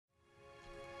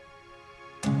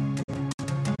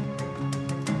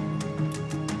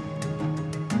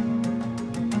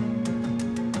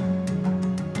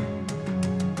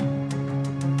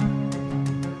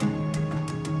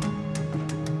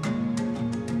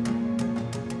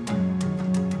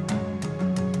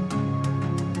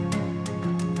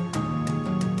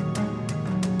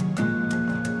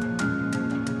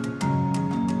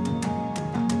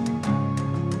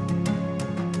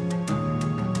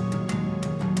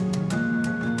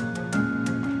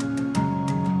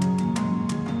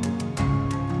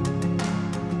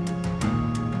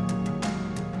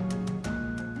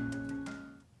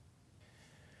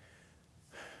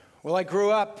Well, I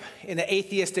grew up in an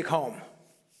atheistic home.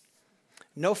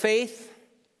 No faith,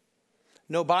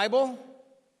 no Bible,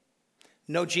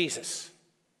 no Jesus.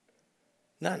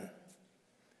 None.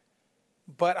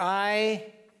 But I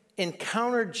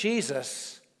encountered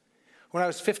Jesus when I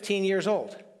was 15 years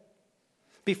old,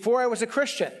 before I was a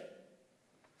Christian.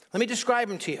 Let me describe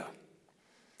him to you.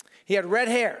 He had red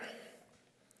hair.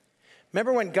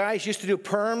 Remember when guys used to do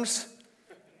perms?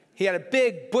 He had a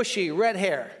big, bushy red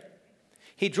hair.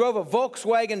 He drove a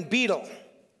Volkswagen Beetle.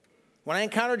 When I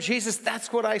encountered Jesus,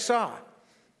 that's what I saw.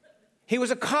 He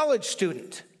was a college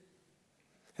student.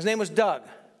 His name was Doug.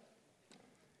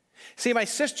 See, my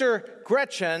sister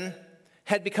Gretchen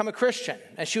had become a Christian,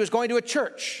 and she was going to a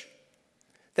church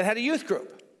that had a youth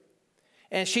group.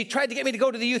 And she tried to get me to go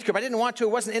to the youth group. I didn't want to.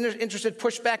 I wasn't interested,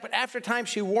 pushed back. But after time,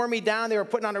 she wore me down. They were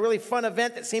putting on a really fun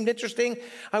event that seemed interesting.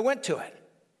 I went to it.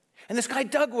 And this guy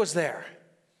Doug was there.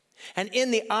 And in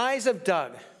the eyes of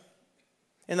Doug,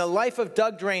 in the life of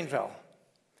Doug Drainville,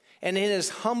 and in his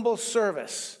humble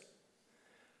service,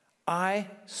 I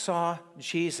saw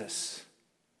Jesus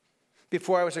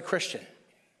before I was a Christian.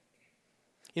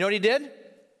 You know what he did?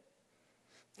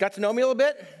 Got to know me a little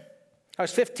bit. I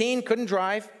was 15, couldn't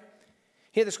drive.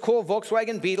 He had this cool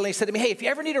Volkswagen Beetle, and he said to me, hey, if you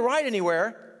ever need a ride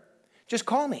anywhere, just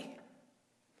call me.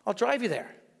 I'll drive you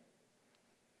there.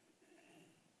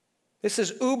 This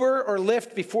is Uber or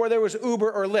Lyft before there was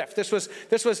Uber or Lyft.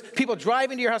 This was people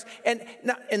driving to your house. And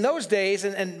now, in those days,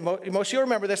 and most of you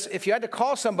remember this, if you had to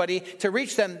call somebody to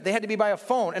reach them, they had to be by a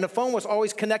phone. And a phone was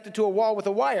always connected to a wall with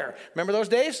a wire. Remember those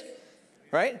days?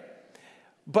 Right?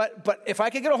 But if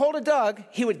I could get a hold of Doug,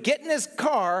 he would get in his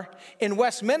car in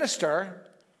Westminster.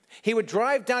 He would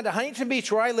drive down to Huntington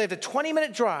Beach where I lived, a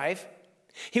 20-minute drive.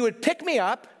 He would pick me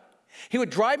up. He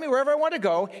would drive me wherever I wanted to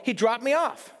go. He'd drop me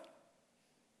off.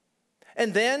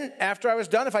 And then, after I was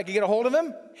done, if I could get a hold of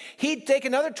him, he'd take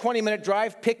another 20-minute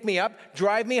drive, pick me up,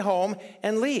 drive me home,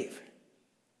 and leave.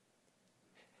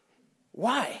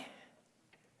 Why?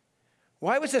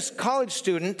 Why was this college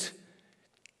student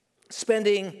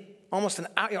spending almost an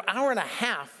hour and a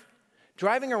half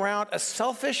driving around a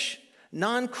selfish,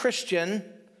 non-Christian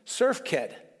surf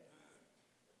kid?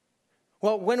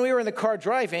 Well, when we were in the car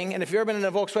driving, and if you've ever been in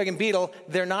a Volkswagen Beetle,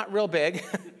 they're not real big.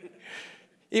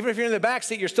 Even if you're in the back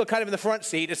seat, you're still kind of in the front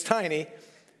seat. It's tiny.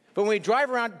 But when we drive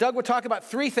around, Doug would talk about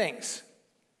three things.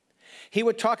 He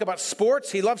would talk about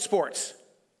sports. He loved sports.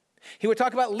 He would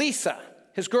talk about Lisa,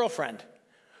 his girlfriend,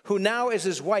 who now is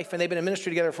his wife, and they've been in ministry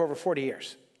together for over 40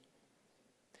 years.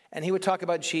 And he would talk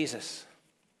about Jesus.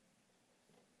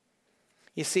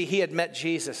 You see, he had met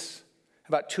Jesus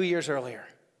about 2 years earlier.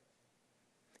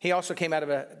 He also came out of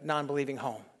a non-believing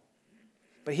home.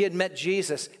 But he had met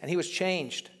Jesus, and he was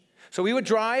changed. So we would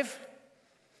drive,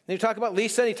 and he'd talk about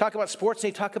Lisa, and he'd talk about sports, and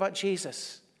he'd talk about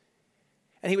Jesus.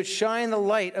 And he would shine the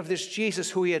light of this Jesus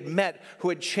who he had met, who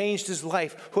had changed his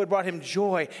life, who had brought him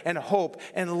joy and hope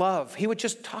and love. He would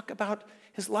just talk about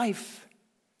his life.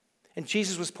 And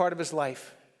Jesus was part of his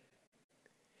life.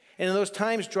 And in those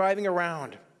times driving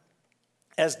around,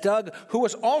 as Doug, who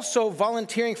was also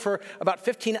volunteering for about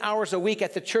 15 hours a week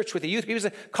at the church with the youth, he was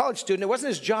a college student, it wasn't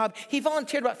his job, he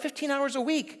volunteered about 15 hours a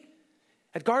week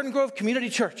at Garden Grove Community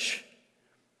Church,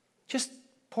 just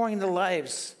pouring into the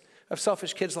lives of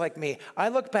selfish kids like me. I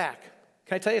look back.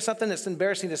 Can I tell you something that's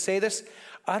embarrassing to say this?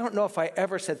 I don't know if I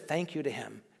ever said thank you to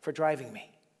him for driving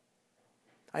me.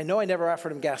 I know I never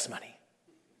offered him gas money.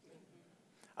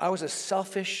 I was a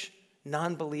selfish,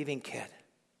 non-believing kid.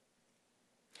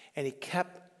 And he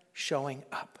kept showing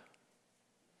up.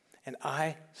 And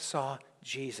I saw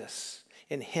Jesus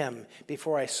in him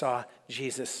before I saw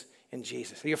Jesus in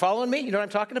Jesus. Are you following me? You know what I'm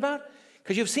talking about?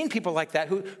 Because you've seen people like that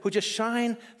who just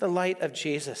shine the light of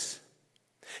Jesus.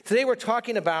 Today we're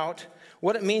talking about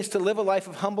what it means to live a life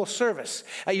of humble service.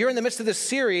 You're in the midst of this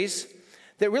series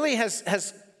that really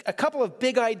has a couple of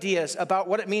big ideas about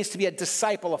what it means to be a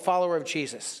disciple, a follower of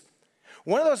Jesus.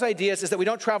 One of those ideas is that we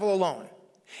don't travel alone.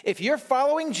 If you're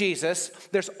following Jesus,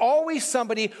 there's always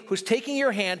somebody who's taking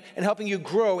your hand and helping you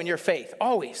grow in your faith.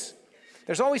 Always.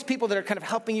 There's always people that are kind of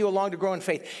helping you along to grow in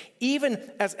faith. Even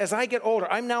as I get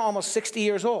older, I'm now almost 60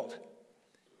 years old.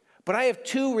 But I have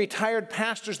 2 retired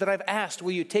pastors that I've asked,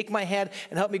 will you take my hand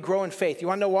and help me grow in faith? You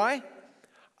want to know why?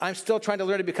 I'm still trying to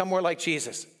learn to become more like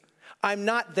Jesus. I'm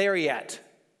not there yet.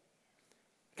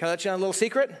 Can I let you on a little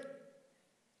secret?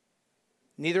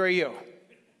 Neither are you.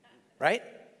 Right?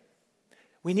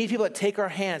 We need people that take our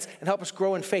hands and help us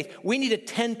grow in faith. We need to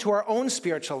tend to our own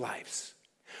spiritual lives.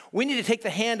 We need to take the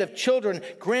hand of children,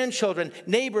 grandchildren,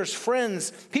 neighbors,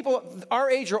 friends, people our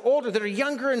age or older that are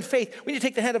younger in faith. We need to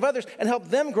take the hand of others and help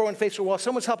them grow in faith. So while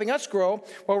someone's helping us grow,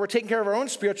 while we're taking care of our own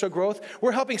spiritual growth,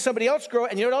 we're helping somebody else grow.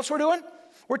 And you know what else we're doing?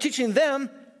 We're teaching them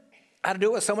how to do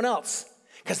it with someone else.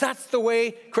 Because that's the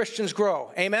way Christians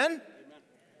grow. Amen?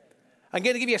 I'm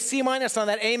going to give you a C- on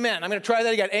that. Amen. I'm going to try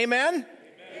that again. Amen?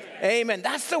 Amen.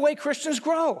 That's the way Christians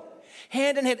grow.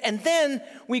 Hand in hand. And then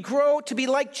we grow to be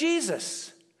like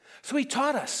Jesus. So he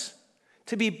taught us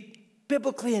to be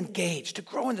biblically engaged, to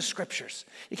grow in the scriptures.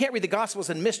 You can't read the Gospels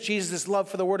and miss Jesus' love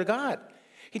for the Word of God.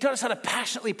 He taught us how to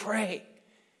passionately pray.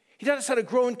 He taught us how to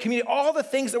grow in community. All the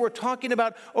things that we're talking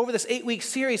about over this 8-week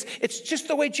series, it's just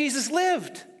the way Jesus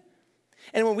lived.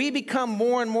 And when we become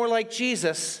more and more like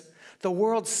Jesus, the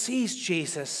world sees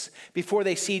Jesus before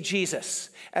they see Jesus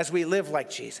as we live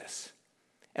like Jesus.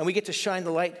 And we get to shine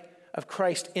the light of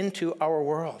Christ into our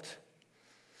world.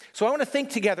 So I want to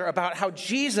think together about how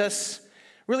Jesus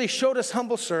really showed us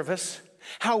humble service,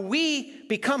 how we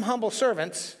become humble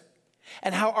servants,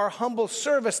 and how our humble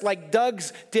service, like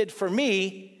Doug's did for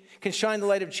me, can shine the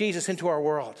light of Jesus into our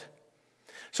world.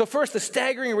 So first, the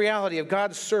staggering reality of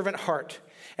God's servant heart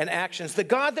and actions. The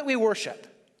God that we worship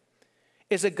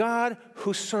is a God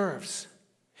who serves.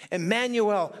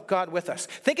 Emmanuel, God with us.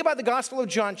 Think about the Gospel of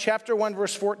John, chapter 1,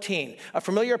 verse 14, a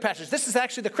familiar passage. This is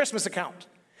actually the Christmas account.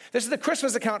 This is the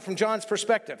Christmas account from John's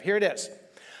perspective. Here it is.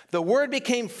 The Word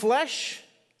became flesh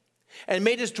and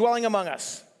made his dwelling among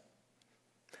us.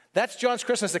 That's John's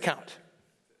Christmas account.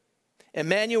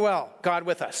 Emmanuel, God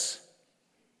with us.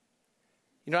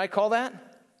 You know what I call that?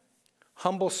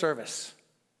 Humble service.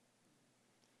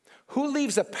 Who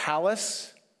leaves a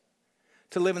palace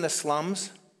to live in the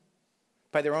slums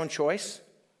by their own choice?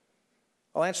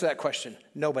 I'll answer that question.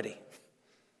 Nobody.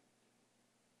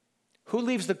 Who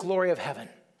leaves the glory of heaven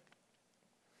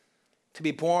to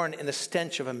be born in the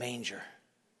stench of a manger,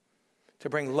 to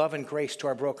bring love and grace to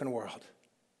our broken world?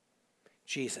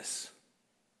 Jesus.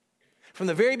 From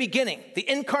the very beginning, the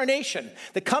incarnation,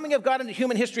 the coming of God into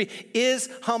human history is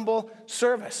humble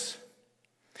service.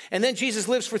 And then Jesus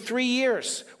lives for 3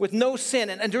 years with no sin.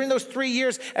 And during those 3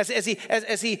 years,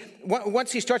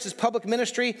 once he starts his public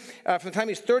ministry, from the time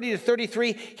he's 30 to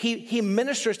 33, he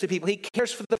ministers to people. He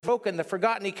cares for the broken, the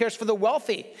forgotten. He cares for the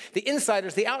wealthy, the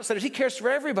insiders, the outsiders. He cares for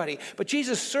everybody. But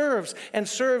Jesus serves and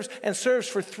serves and serves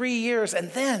for 3 years.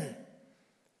 And then,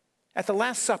 at the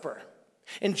Last Supper,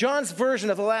 in John's version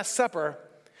of the Last Supper,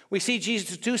 we see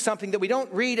Jesus do something that we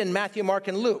don't read in Matthew, Mark,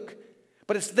 and Luke.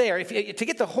 But it's there. To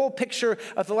get the whole picture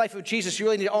of the life of Jesus, you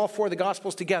really need all 4 of the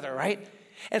Gospels together, right?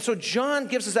 And so John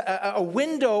gives us a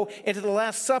window into the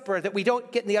Last Supper that we don't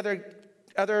get in the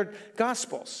other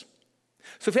Gospels.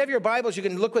 So if you have your Bibles, you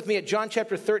can look with me at John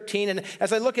chapter 13. And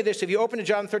as I look at this, if you open to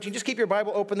John 13, just keep your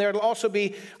Bible open there. It'll also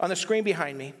be on the screen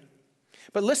behind me.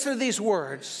 But listen to these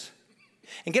words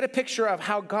and get a picture of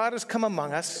how God has come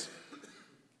among us.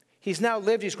 He's now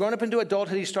lived, he's grown up into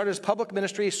adulthood, he started his public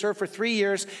ministry, he served for 3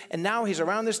 years, and now he's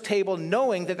around this table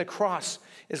knowing that the cross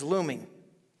is looming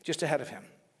just ahead of him.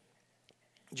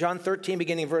 John 13,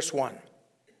 beginning verse 1.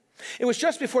 It was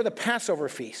just before the Passover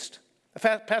feast,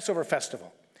 the Passover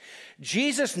festival.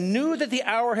 Jesus knew that the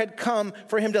hour had come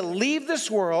for him to leave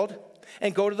this world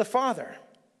and go to the Father.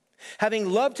 Having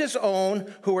loved his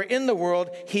own who were in the world,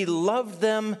 he loved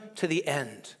them to the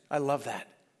end. I love that.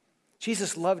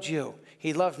 Jesus loved you.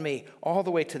 He loved me all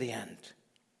the way to the end.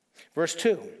 Verse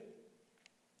 2.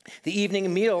 The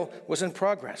evening meal was in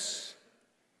progress.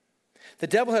 The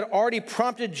devil had already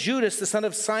prompted Judas, the son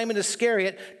of Simon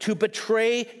Iscariot, to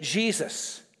betray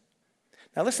Jesus.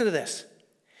 Now listen to this.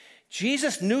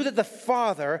 Jesus knew that the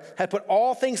Father had put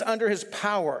all things under his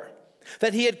power,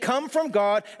 that he had come from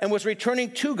God and was returning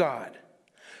to God.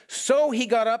 So he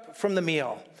got up from the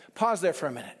meal. Pause there for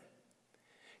a minute.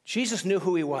 Jesus knew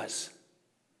who he was.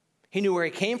 He knew where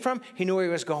he came from. He knew where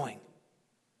he was going.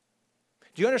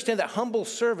 Do you understand that humble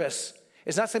service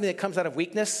is not something that comes out of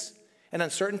weakness and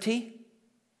uncertainty?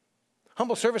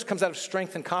 Humble service comes out of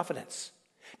strength and confidence.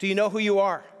 Do you know who you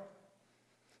are?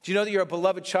 Do you know that you're a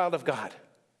beloved child of God?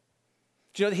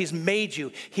 Do you know that he's made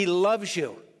you? He loves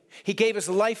you. He gave his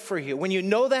life for you. When you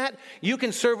know that, you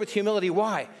can serve with humility.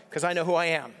 Why? Because I know who I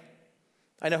am.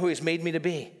 I know who he's made me to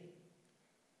be.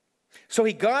 So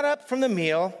he got up from the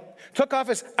meal, took off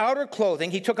his outer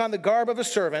clothing. He took on the garb of a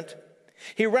servant.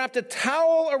 He wrapped a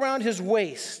towel around his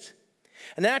waist.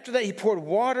 And after that, he poured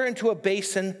water into a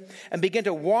basin and began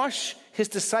to wash his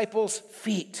disciples'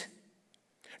 feet,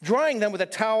 drying them with a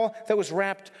towel that was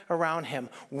wrapped around him.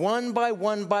 One by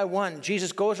one,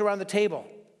 Jesus goes around the table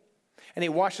and he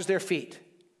washes their feet.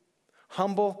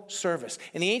 Humble service.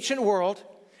 In the ancient world,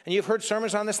 and you've heard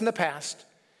sermons on this in the past,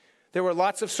 there were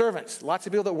lots of servants, lots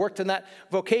of people that worked in that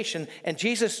vocation, and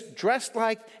Jesus dressed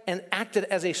like and acted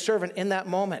as a servant in that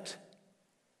moment.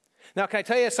 Now, can I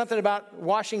tell you something about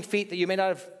washing feet that you may not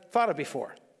have thought of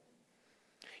before?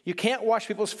 You can't wash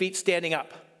people's feet standing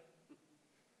up.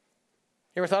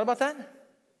 You ever thought about that?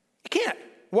 You can't.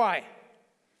 Why?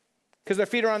 Because their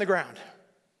feet are on the ground.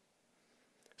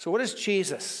 So what is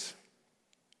Jesus?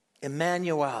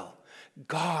 Emmanuel,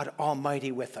 God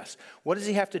Almighty with us. What does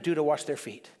he have to do to wash their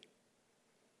feet?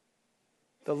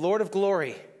 The Lord of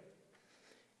glory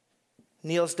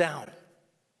kneels down.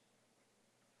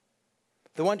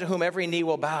 The one to whom every knee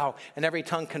will bow and every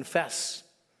tongue confess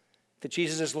that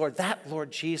Jesus is Lord. That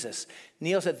Lord Jesus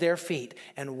kneels at their feet,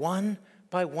 and one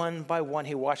by one,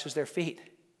 he washes their feet.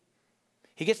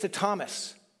 He gets to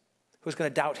Thomas, who's going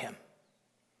to doubt him.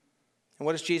 And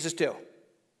what does Jesus do?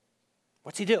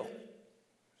 What's he do?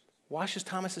 Washes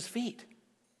Thomas's feet.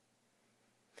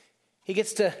 He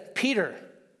gets to Peter,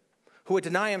 who would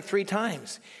deny him 3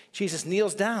 times. Jesus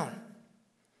kneels down,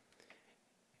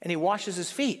 and he washes his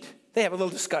feet. They have a little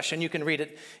discussion. You can read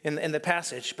it in the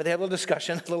passage, but they have a little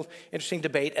discussion, a little interesting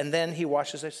debate, and then he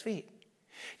washes his feet.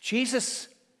 Jesus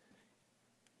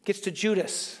gets to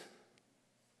Judas,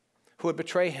 who would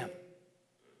betray him.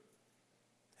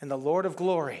 And the Lord of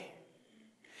glory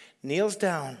kneels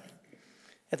down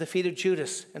at the feet of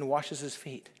Judas and washes his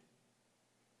feet.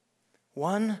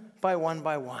 One by one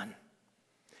by one.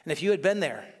 And if you had been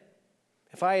there,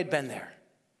 if I had been there,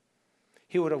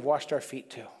 he would have washed our feet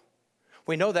too.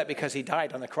 We know that because he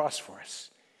died on the cross for us.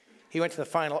 He went to the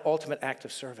final, ultimate act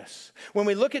of service. When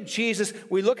we look at Jesus,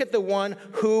 we look at the one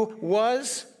who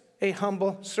was a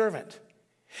humble servant.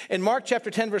 In Mark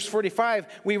chapter 10, verse 45,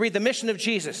 we read the mission of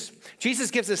Jesus. Jesus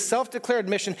gives his self-declared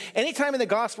mission. Anytime in the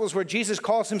Gospels where Jesus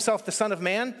calls himself the Son of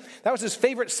Man, that was his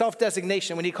favorite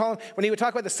self-designation. When he would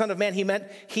talk about the Son of Man, he meant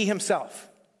he himself.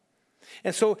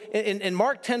 And so in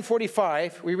Mark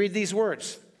 10:45, we read these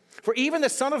words. For even the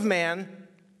Son of Man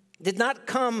did not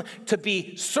come to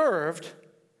be served,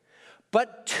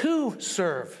 but to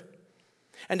serve,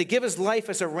 and to give his life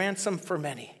as a ransom for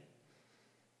many.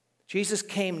 Jesus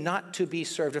came not to be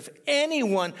served. If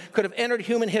anyone could have entered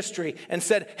human history and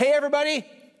said, hey, everybody,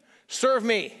 serve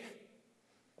me,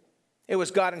 it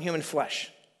was God in human flesh.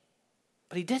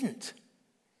 But he didn't.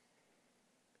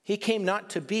 He came not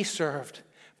to be served,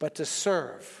 but to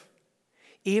serve,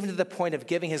 even to the point of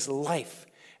giving his life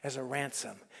as a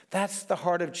ransom. That's the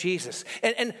heart of Jesus.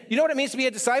 And you know what it means to be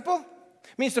a disciple?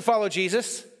 It means to follow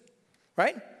Jesus,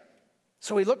 right?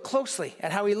 So we look closely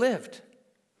at how he lived,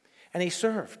 and he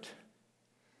served.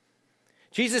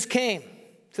 Jesus came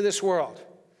to this world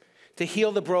to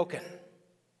heal the broken.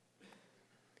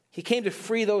 He came to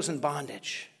free those in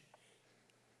bondage.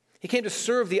 He came to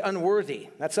serve the unworthy.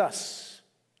 That's us.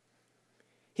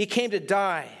 He came to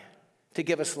die to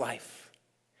give us life.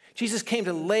 Jesus came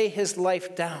to lay his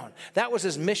life down. That was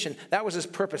his mission. That was his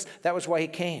purpose. That was why he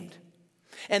came.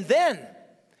 And then,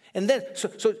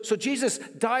 so Jesus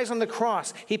dies on the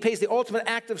cross. He pays the ultimate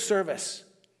act of service.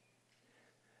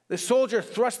 The soldier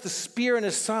thrusts the spear in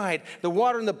his side. The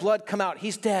water and the blood come out.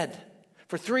 He's dead.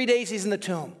 For 3 days, he's in the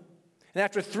tomb. And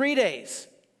after 3 days,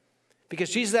 because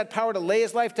Jesus had power to lay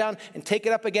his life down and take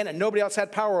it up again, and nobody else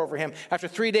had power over him, after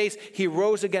 3 days, he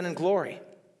rose again in glory.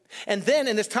 And then,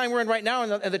 in this time we're in right now,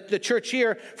 in the church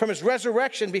here, from his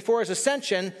resurrection before his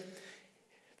ascension,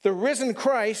 the risen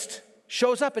Christ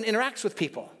shows up and interacts with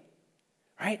people,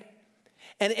 right?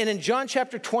 And in John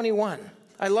chapter 21,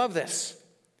 I love this.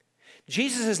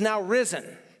 Jesus is now risen.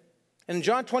 And in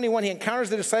John 21, he encounters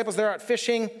the disciples. They're out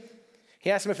fishing.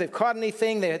 He asks them if they've caught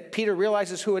anything. Peter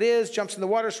realizes who it is, jumps in the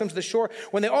water, swims to the shore.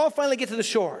 When they all finally get to the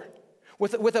shore,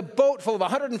 with a boat full of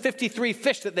 153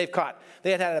 fish that they've caught.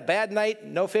 They had a bad night,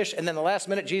 no fish, and then the last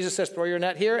minute Jesus says, throw your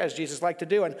net here, as Jesus liked to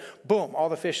do, and boom, all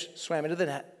the fish swam into the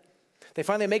net. They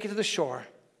finally make it to the shore.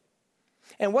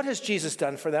 And what has Jesus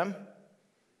done for them?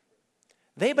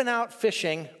 They've been out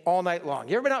fishing all night long.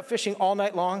 You ever been out fishing all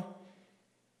night long?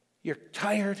 You're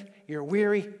tired, you're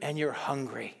weary, and you're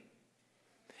hungry.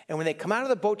 And when they come out of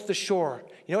the boat to the shore,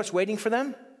 you know what's waiting for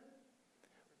them?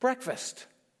 Breakfast.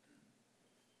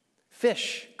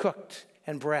 Fish cooked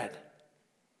and bread.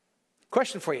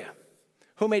 Question for you.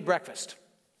 Who made breakfast?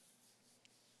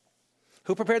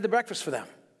 Who prepared the breakfast for them?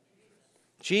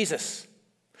 Jesus.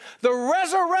 The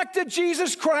resurrected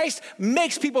Jesus Christ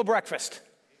makes people breakfast.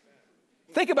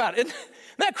 Think about it. Isn't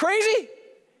that crazy?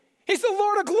 He's the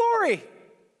Lord of glory.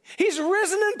 He's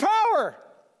risen in power.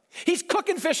 He's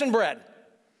cooking fish and bread.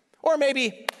 Or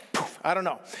maybe, I don't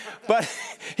know. But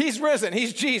he's risen.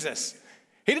 He's Jesus.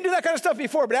 He didn't do that kind of stuff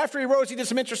before, but after he rose, he did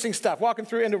some interesting stuff, walking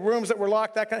through into rooms that were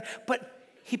locked, that kind of, but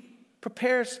he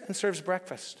prepares and serves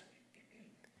breakfast.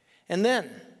 And then,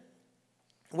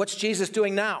 what's Jesus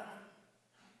doing now?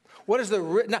 What is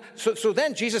so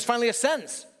then Jesus finally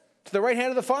ascends to the right hand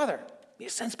of the Father. He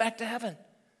ascends back to heaven.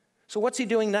 So what's he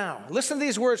doing now? Listen to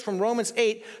these words from Romans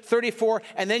 8:34,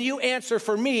 and then you answer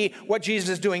for me what Jesus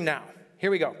is doing now.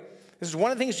 Here we go. This is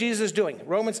one of the things Jesus is doing.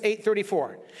 Romans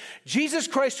 8:34. Jesus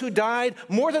Christ, who died,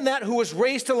 more than that, who was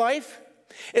raised to life,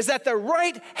 is at the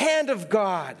right hand of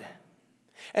God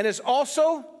and is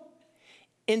also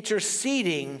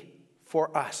interceding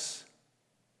for us.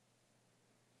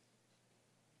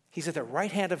 He's at the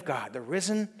right hand of God, the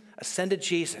risen, ascended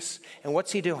Jesus. And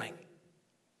what's he doing?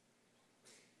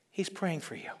 He's praying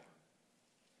for you.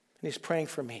 And he's praying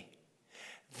for me.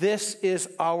 This is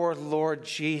our Lord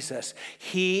Jesus.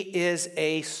 He is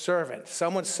a servant.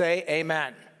 Someone say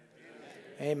amen.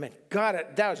 Amen. Got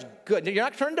it. That was good. You're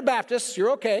not turning to Baptists.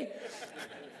 You're okay.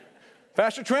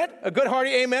 Pastor Trent, a good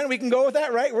hearty amen. We can go with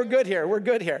that, right? We're good here. We're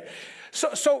good here.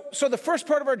 So the first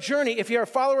part of our journey, if you're a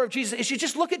follower of Jesus, is you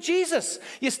just look at Jesus.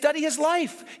 You study his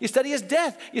life. You study his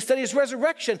death. You study his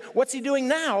resurrection. What's he doing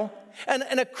now?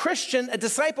 And a Christian, a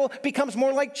disciple, becomes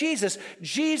more like Jesus.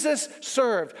 Jesus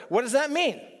served. What does that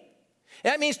mean?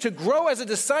 That means to grow as a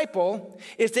disciple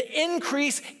is to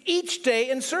increase each day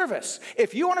in service.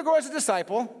 If you want to grow as a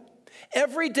disciple,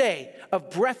 every day of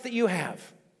breath that you have,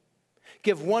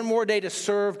 give one more day to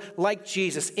serve like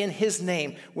Jesus in his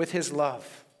name with his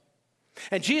love.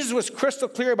 And Jesus was crystal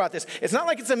clear about this. It's not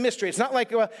like it's a mystery. It's not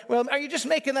like, well, are you just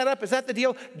making that up? Is that the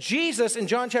deal? Jesus, in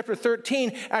John chapter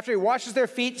 13, after he washes their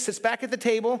feet, sits back at the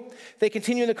table, they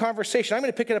continue the conversation. I'm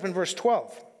going to pick it up in verse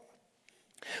 12.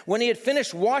 When he had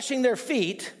finished washing their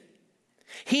feet,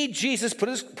 he, Jesus,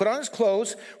 put on his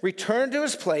clothes, returned to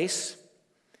his place,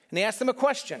 and he asked them a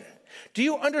question. Do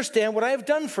you understand what I have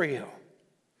done for you?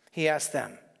 He asked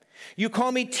them. You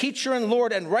call me teacher and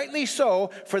Lord, and rightly so,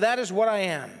 for that is what I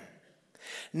am.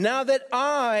 Now that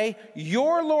I,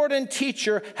 your Lord and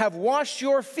teacher, have washed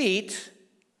your feet,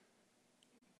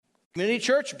 Community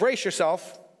Church, brace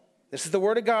yourself. This is the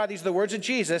word of God. These are the words of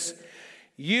Jesus.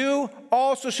 You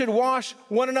also should wash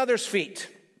one another's feet.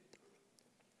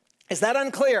 Is that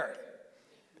unclear?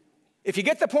 If you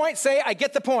get the point, say, I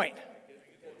get the point.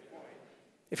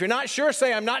 If you're not sure,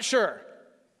 say, I'm not sure.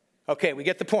 Okay, we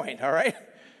get the point, all right?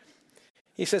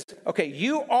 He says, okay,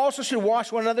 you also should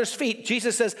wash one another's feet.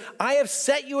 Jesus says, I have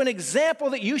set you an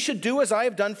example that you should do as I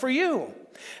have done for you.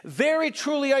 Very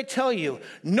truly I tell you,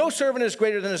 no servant is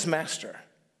greater than his master,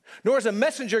 nor is a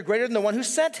messenger greater than the one who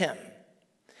sent him.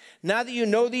 Now that you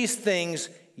know these things,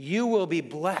 you will be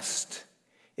blessed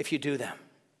if you do them.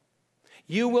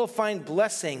 You will find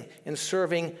blessing in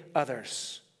serving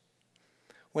others.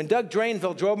 When Doug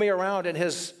Drainville drove me around in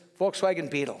his Volkswagen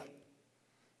Beetle,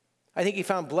 I think he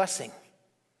found blessing,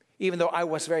 even though I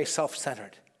was very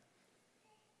self-centered,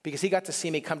 because he got to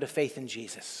see me come to faith in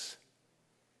Jesus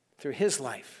through his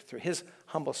life, through his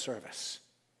humble service.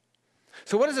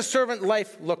 So what does a servant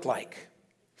life look like?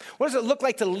 What does it look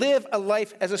like to live a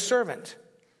life as a servant?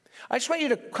 I just want you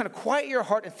to kind of quiet your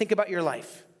heart and think about your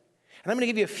life. And I'm going to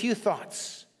give you a few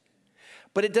thoughts.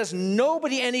 But it does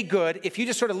nobody any good if you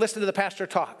just sort of listen to the pastor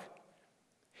talk.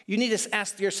 You need to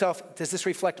ask yourself, does this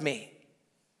reflect me?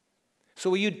 So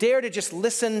will you dare to just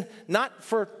listen, not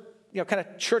for, kind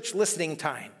of church listening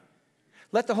time.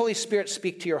 Let the Holy Spirit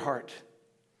speak to your heart.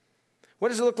 What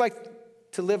does it look like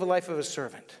to live a life of a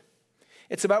servant?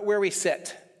 It's about where we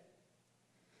sit.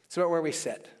 It's about where we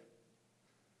sit.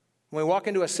 When we walk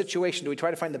into a situation, do we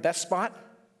try to find the best spot?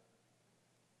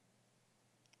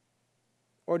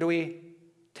 Or do we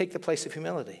take the place of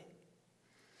humility?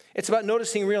 It's about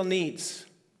noticing real needs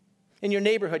in your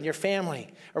neighborhood, in your family,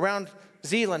 around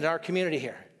Zeeland, our community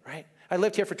here, right? I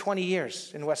lived here for 20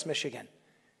 years in West Michigan.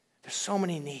 There's so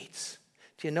many needs.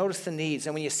 Do you notice the needs?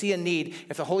 And when you see a need,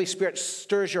 if the Holy Spirit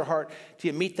stirs your heart, do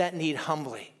you meet that need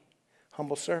humbly?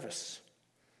 Humble service.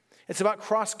 It's about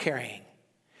cross-carrying.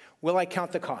 Will I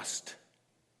count the cost?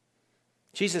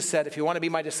 Jesus said, if you want to be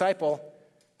my disciple,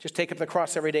 just take up the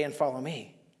cross every day and follow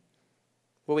me.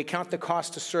 Will we count the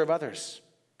cost to serve others?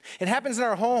 It happens in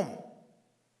our home.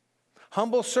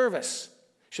 Humble service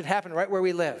should happen right where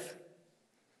we live.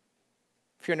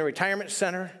 If you're in a retirement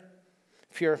center,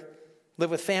 if you live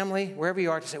with family, wherever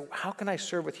you are, to say, how can I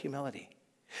serve with humility?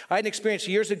 I had an experience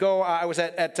years ago. I was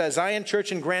at Zion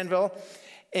Church in Granville,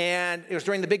 and it was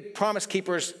during the big Promise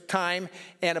Keepers time,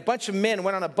 and a bunch of men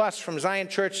went on a bus from Zion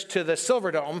Church to the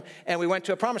Silverdome, and we went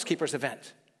to a Promise Keepers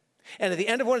event. And at the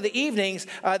end of one of the evenings,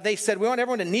 they said, we want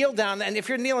everyone to kneel down. And if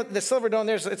you're kneeling at the Silverdome,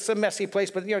 it's a messy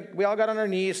place, but we all got on our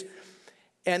knees.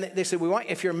 And they said,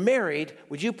 if you're married,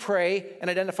 would you pray and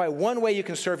identify one way you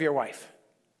can serve your wife?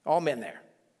 All men there.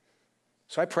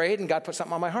 So I prayed, and God put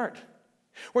something on my heart.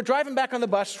 We're driving back on the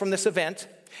bus from this event,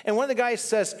 and one of the guys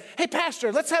says, hey,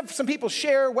 pastor, let's have some people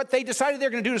share what they decided they're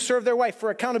going to do to serve their wife for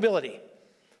accountability.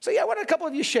 So yeah, why don't a couple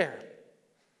of you share?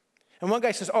 And one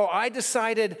guy says, I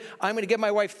decided I'm going to give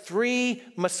my wife 3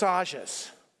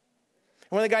 massages. And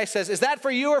one of the guys says, is that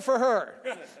for you or for her?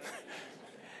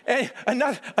 And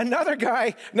another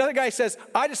guy says,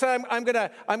 I decided I'm going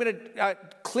to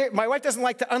clear, my wife doesn't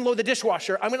like to unload the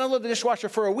dishwasher. I'm going to unload the dishwasher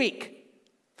for a week.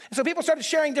 And so people started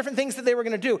sharing different things that they were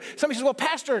going to do. Somebody says, well,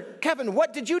 Pastor Kevin,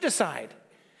 what did you decide?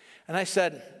 And I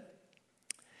said,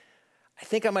 I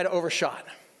think I might have overshot.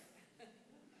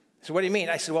 So what do you mean?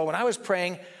 I said, well, when I was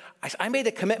praying, I made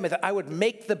a commitment that I would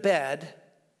make the bed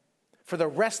for the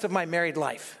rest of my married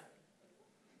life.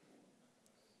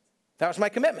 That was my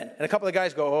commitment. And a couple of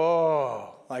guys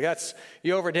go,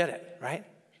 you overdid it, right?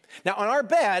 Now, on our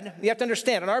bed, you have to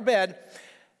understand, on our bed,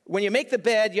 when you make the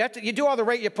bed, you do all the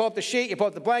right, you pull up the sheet, you pull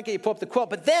up the blanket, you pull up the quilt,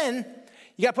 but then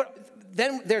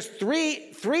there's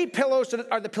three pillows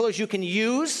that are the pillows you can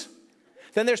use.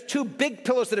 Then there's 2 big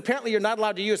pillows that apparently you're not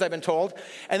allowed to use, I've been told.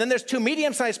 And then there's 2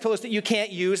 medium-sized pillows that you can't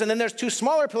use. And then there's 2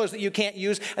 smaller pillows that you can't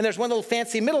use. And there's one little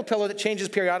fancy middle pillow that changes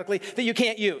periodically that you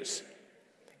can't use.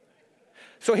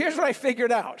 So here's what I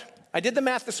figured out. I did the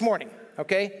math this morning,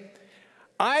 okay?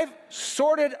 I've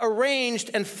sorted, arranged,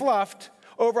 and fluffed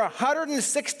over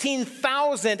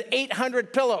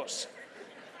 116,800 pillows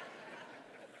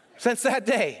since that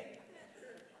day.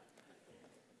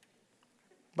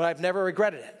 But I've never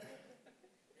regretted it.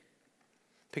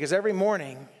 Because every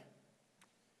morning,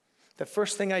 the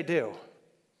first thing I do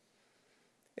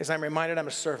is I'm reminded I'm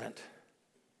a servant.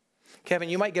 Kevin,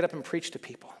 you might get up and preach to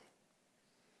people.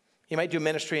 You might do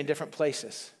ministry in different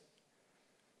places.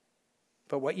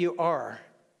 But what you are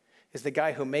is the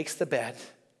guy who makes the bed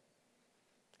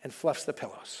and fluffs the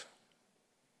pillows.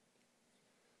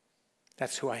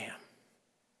 That's who I am.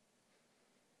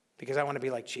 Because I want to be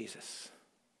like Jesus.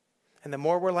 And the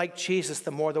more we're like Jesus, the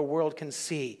more the world can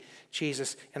see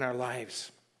Jesus in our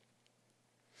lives.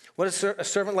 What does a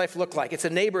servant life look like? It's a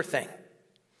neighbor thing.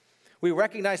 We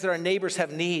recognize that our neighbors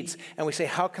have needs, and we say,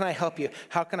 how can I help you?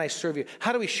 How can I serve you?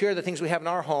 How do we share the things we have in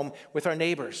our home with our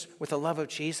neighbors, with the love of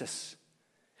Jesus?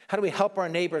 How do we help our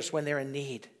neighbors when they're in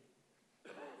need?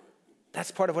 That's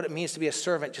part of what it means to be a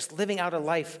servant, just living out a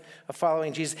life of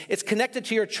following Jesus. It's connected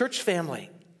to your church family.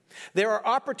 There are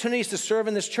opportunities to serve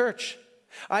in this church.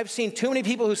 I've seen too many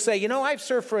people who say, I've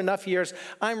served for enough years,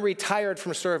 I'm retired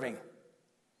from serving.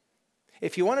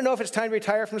 If you want to know if it's time to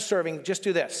retire from serving, just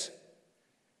do this.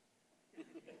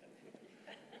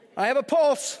 I have a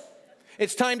pulse.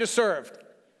 It's time to serve.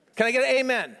 Can I get an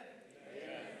amen? Amen.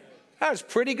 That was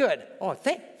pretty good. Oh,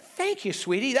 thank you,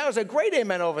 sweetie. That was a great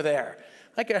amen over there.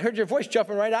 I heard your voice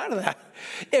jumping right out of that.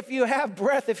 If you have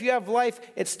breath, if you have life,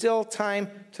 it's still time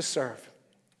to serve.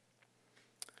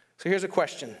 So here's a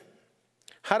question.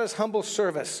 How does humble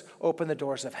service open the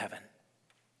doors of heaven?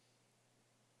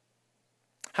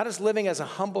 How does living as a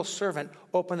humble servant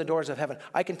open the doors of heaven?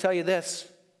 I can tell you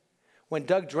this. When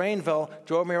Doug Drainville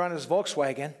drove me around in his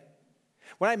Volkswagen,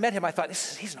 when I met him, I thought,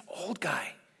 he's an old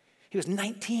guy. He was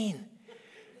 19.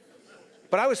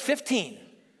 But I was 15.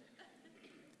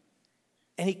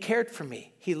 And he cared for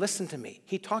me. He listened to me.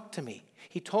 He talked to me.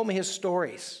 He told me his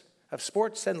stories of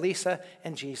sports and Lisa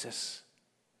and Jesus.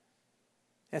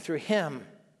 And through him,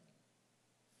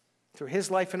 through his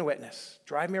life and witness,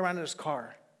 driving me around in his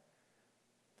car,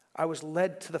 I was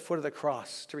led to the foot of the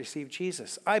cross to receive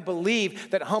Jesus. I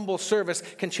believe that humble service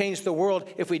can change the world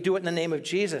if we do it in the name of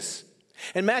Jesus.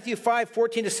 In Matthew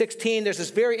 5:14-16, there's this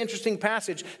very interesting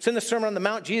passage. It's in the Sermon on the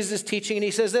Mount. Jesus is teaching, and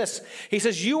he says this. He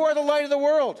says, you are the light of the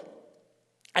world.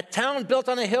 A town built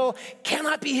on a hill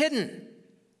cannot be hidden.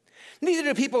 Neither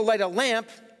do people light a lamp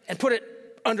and put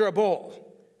it under a bowl.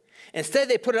 Instead,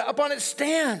 they put it up on its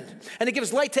stand, and it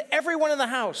gives light to everyone in the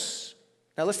house.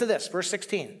 Now listen to this, verse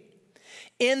 16.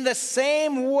 In the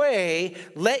same way,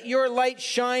 let your light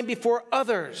shine before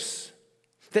others,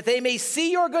 that they may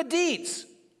see your good deeds.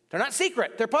 They're not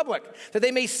secret, they're public. That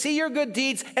they may see your good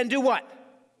deeds and do what?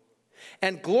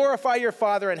 And glorify your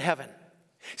Father in heaven.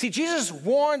 See, Jesus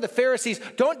warned the Pharisees,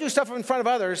 don't do stuff in front of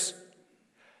others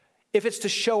if it's to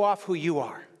show off who you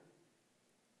are.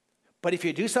 But if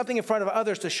you do something in front of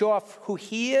others to show off who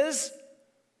he is,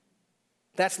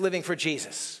 that's living for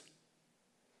Jesus.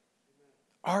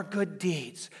 Our good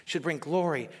deeds should bring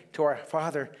glory to our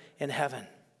Father in heaven.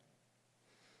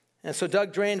 And so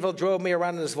Doug Drainville drove me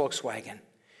around in his Volkswagen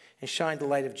and shined the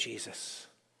light of Jesus.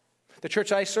 The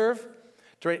church I serve,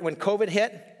 when COVID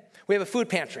hit, we have a food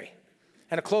pantry.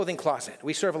 and a clothing closet.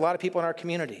 We serve a lot of people in our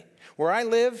community. Where I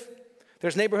live,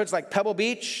 there's neighborhoods like Pebble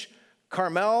Beach,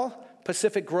 Carmel,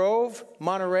 Pacific Grove,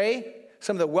 Monterey,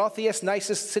 some of the wealthiest,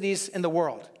 nicest cities in the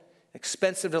world.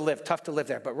 Expensive to live, tough to live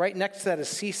there. But right next to that is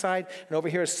Seaside, and over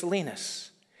here is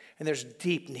Salinas. And there's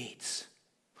deep needs,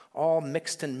 all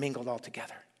mixed and mingled all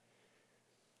together.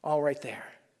 All right there.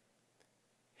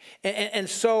 And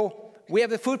so we have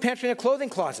the food pantry and a clothing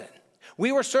closet.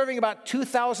 We were serving about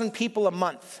 2,000 people a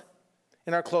month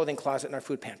in our clothing closet and our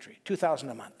food pantry. 2,000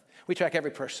 a month. We track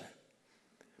every person.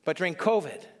 But during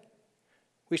COVID,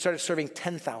 we started serving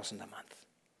 10,000 a month.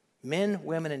 Men,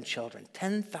 women, and children.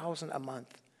 10,000 a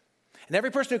month. And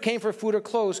every person who came for food or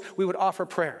clothes, we would offer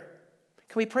prayer.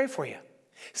 Can we pray for you?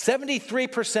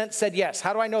 73% said yes.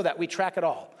 How do I know that? We track it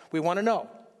all. We want to know.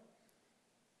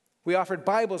 We offered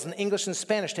Bibles in English and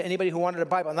Spanish to anybody who wanted a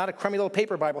Bible, not a crummy little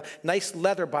paper Bible, nice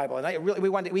leather Bible.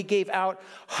 And we gave out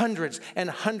hundreds and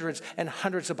hundreds and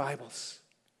hundreds of Bibles.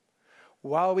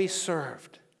 While we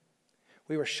served,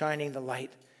 we were shining the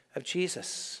light of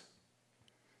Jesus.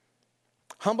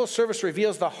 Humble service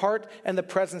reveals the heart and the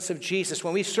presence of Jesus.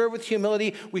 When we serve with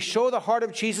humility, we show the heart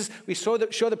of Jesus. We show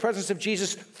the presence of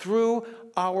Jesus through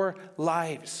our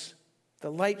lives.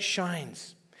 The light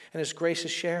shines, and His grace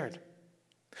is shared.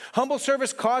 Humble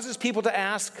service causes people to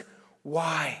ask,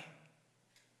 why?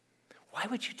 Why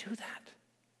would you do that?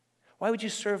 Why would you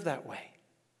serve that way?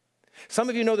 Some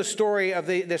of you know the story of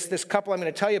this couple I'm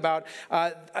going to tell you about,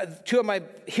 two of my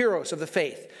heroes of the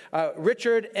faith,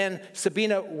 Richard and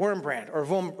Sabina Wurmbrand, or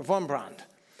Wurmbrand.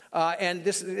 And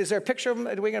this, is there a picture of them?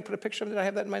 Are we going to put a picture of them? Did I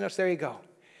have that in my notes? There you go.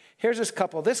 Here's this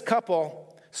couple. This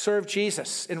couple served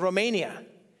Jesus in Romania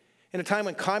in a time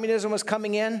when communism was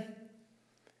coming in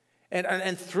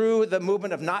and through the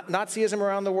movement of Nazism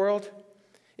around the world.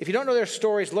 If you don't know their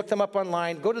stories, look them up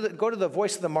online. Go to the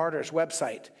Voice of the Martyrs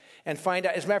website and find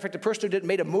out. As a matter of fact, the person who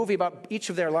made a movie about each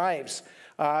of their lives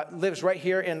lives right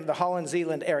here in the Holland,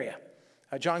 Zeeland area.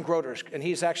 John Groders, and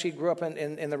he's actually grew up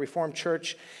in the Reformed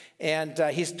Church, and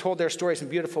he's told their stories in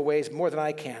beautiful ways, more than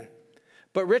I can.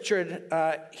 But Richard,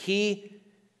 he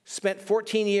spent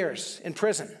 14 years in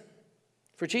prison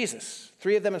for Jesus,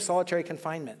 3 of them in solitary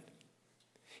confinement.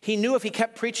 He knew if he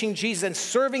kept preaching Jesus and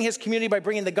serving his community by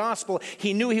bringing the gospel,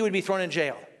 he knew he would be thrown in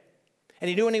jail. And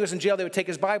he knew when he was in jail, they would take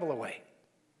his Bible away.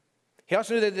 He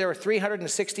also knew that there were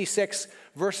 366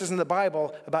 verses in the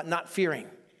Bible about not fearing.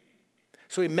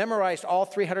 So he memorized all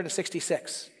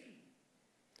 366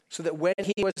 so that when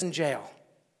he was in jail,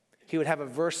 he would have a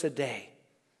verse a day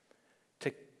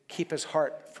to keep his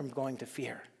heart from going to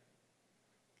fear.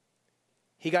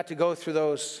 He got to go through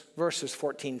those verses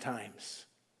 14 times.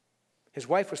 His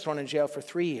wife was thrown in jail for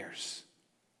 3 years.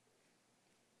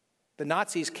 The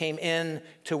Nazis came in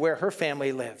to where her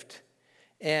family lived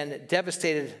and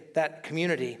devastated that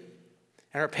community.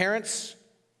 And her parents,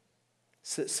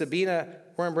 Sabina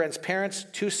Wurmbrand's parents,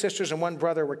 2 sisters and 1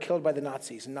 brother were killed by the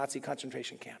Nazis in Nazi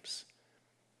concentration camps.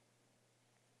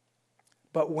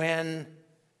 But when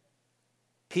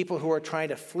people who were trying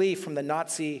to flee from the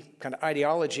Nazi kind of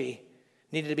ideology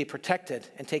needed to be protected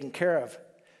and taken care of,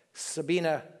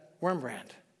 Sabina Wurmbrand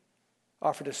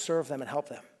offered to serve them and help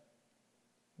them.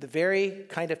 The very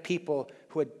kind of people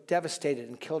who had devastated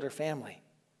and killed her family.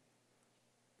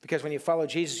 Because when you follow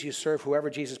Jesus, you serve whoever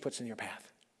Jesus puts in your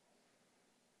path.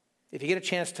 If you get a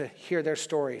chance to hear their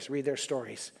stories, read their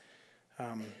stories,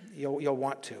 you'll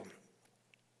want to.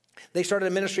 They started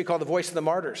a ministry called the Voice of the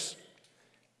Martyrs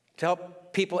to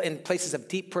help people in places of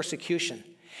deep persecution.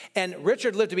 And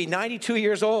Richard lived to be 92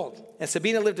 years old, and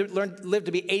Sabina lived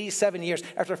to be 87 years.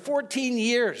 After 14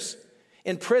 years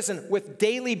in prison with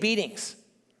daily beatings,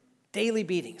 he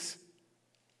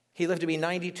lived to be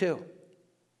 92.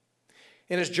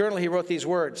 In his journal, he wrote these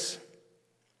words: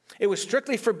 "It was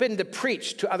strictly forbidden to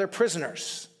preach to other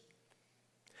prisoners.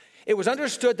 It was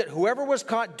understood that whoever was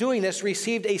caught doing this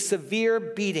received a severe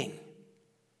beating.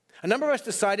 A number of us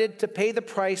decided to pay the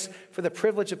price for the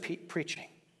privilege of preaching."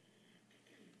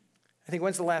 I think,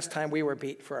 when's the last time we were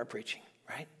beat for our preaching,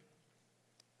 right?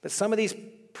 But some of these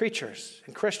preachers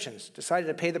and Christians decided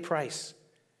to pay the price.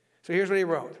 So here's what he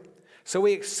wrote. "So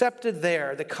we accepted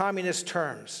the communist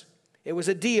terms. It was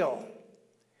a deal.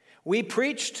 We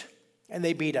preached and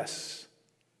they beat us.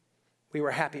 We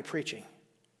were happy preaching.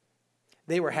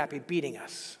 They were happy beating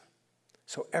us.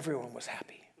 So everyone was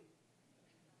happy."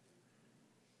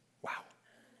 Wow,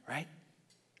 right?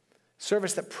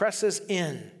 Service that presses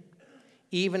in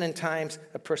even in times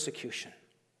of persecution.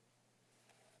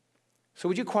 So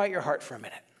would you quiet your heart for a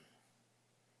minute?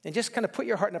 And just kind of put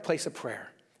your heart in a place of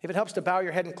prayer. If it helps to bow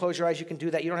your head and close your eyes, you can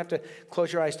do that. You don't have to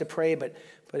close your eyes to pray, but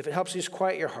if it helps you, just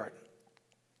quiet your heart.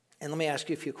 And let me ask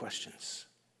you a few questions.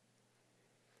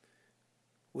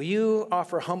 Will you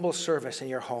offer humble service in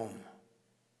your home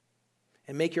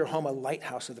and make your home a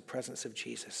lighthouse of the presence of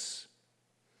Jesus?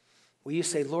 Will you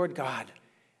say, Lord God,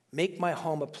 make my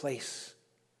home a place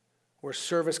where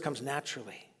service comes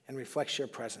naturally and reflects your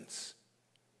presence,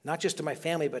 not just to my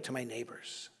family, but to my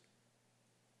neighbors?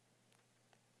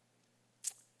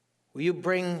 Will you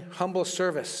bring humble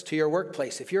service to your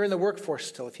workplace? If you're in the workforce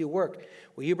still, if you work,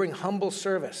 will you bring humble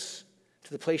service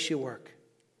to the place you work?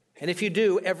 And if you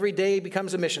do, every day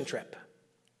becomes a mission trip.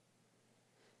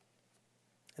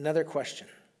 Another question.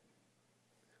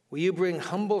 Will you bring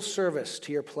humble service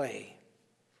to your play?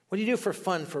 What do you do for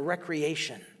fun, for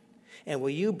recreation? And will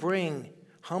you bring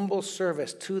humble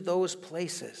service to those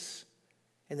places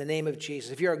in the name of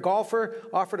Jesus? If you're a golfer,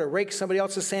 offer to rake somebody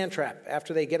else's sand trap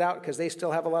after they get out because they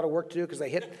still have a lot of work to do because they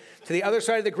hit to the other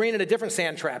side of the green in a different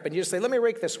sand trap. And you just say, let me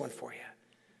rake this one for you.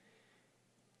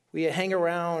 Will you hang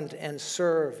around and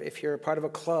serve if you're a part of a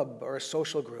club or a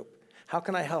social group? How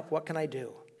can I help? What can I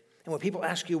do? And when people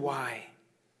ask you why,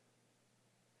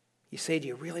 you say, do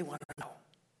you really want to know?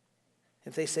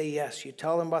 If they say yes, you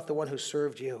tell them about the one who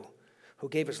served you, who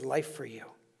gave his life for you,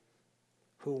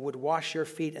 who would wash your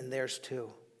feet and theirs too.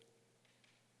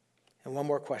 And one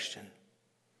more question.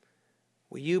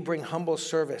 Will you bring humble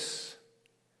service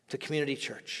to Community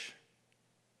Church?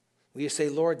 Will you say,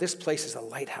 Lord, this place is a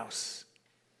lighthouse.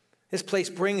 This place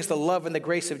brings the love and the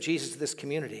grace of Jesus to this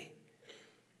community.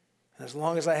 And as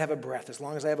long as I have a breath, as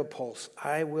long as I have a pulse,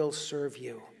 I will serve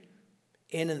you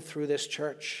in and through this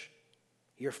church,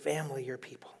 your family, your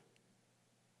people.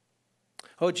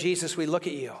 Oh, Jesus, we look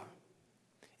at you,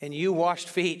 and you washed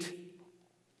feet.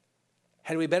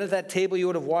 Had we been at that table, you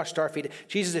would have washed our feet.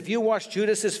 Jesus, if you washed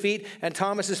Judas's feet and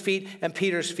Thomas's feet and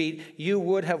Peter's feet, you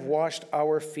would have washed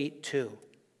our feet too.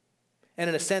 And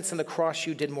in a sense, on the cross,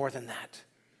 you did more than that.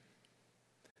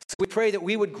 So we pray that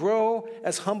we would grow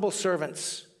as humble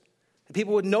servants, that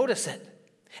people would notice it.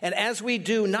 And as we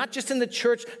do, not just in the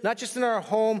church, not just in our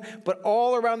home, but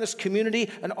all around this community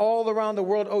and all around the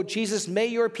world, oh, Jesus, may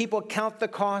your people count the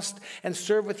cost and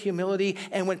serve with humility.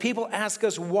 And when people ask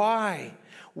us why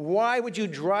would you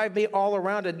drive me all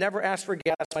around and never ask for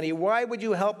gas money? Why would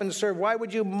you help and serve? Why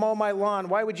would you mow my lawn?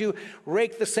 Why would you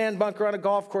rake the sand bunker on a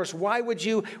golf course? Why would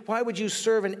you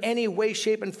serve in any way,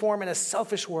 shape, and form in a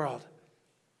selfish world?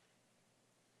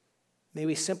 May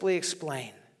we simply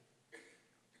explain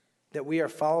that we are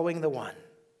following the one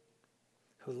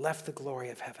who left the glory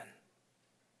of heaven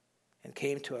and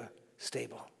came to a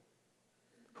stable,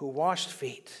 who washed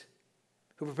feet,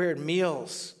 who prepared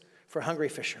meals for hungry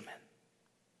fishermen,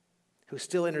 who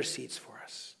still intercedes for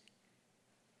us.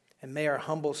 And may our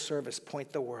humble service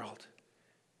point the world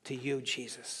to you,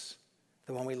 Jesus,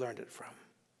 the one we learned it from.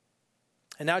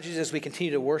 And now, Jesus, as we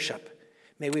continue to worship,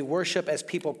 may we worship as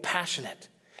people passionate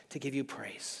to give you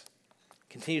praise.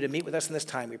 Continue to meet with us in this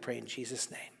time, we pray in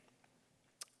Jesus' name.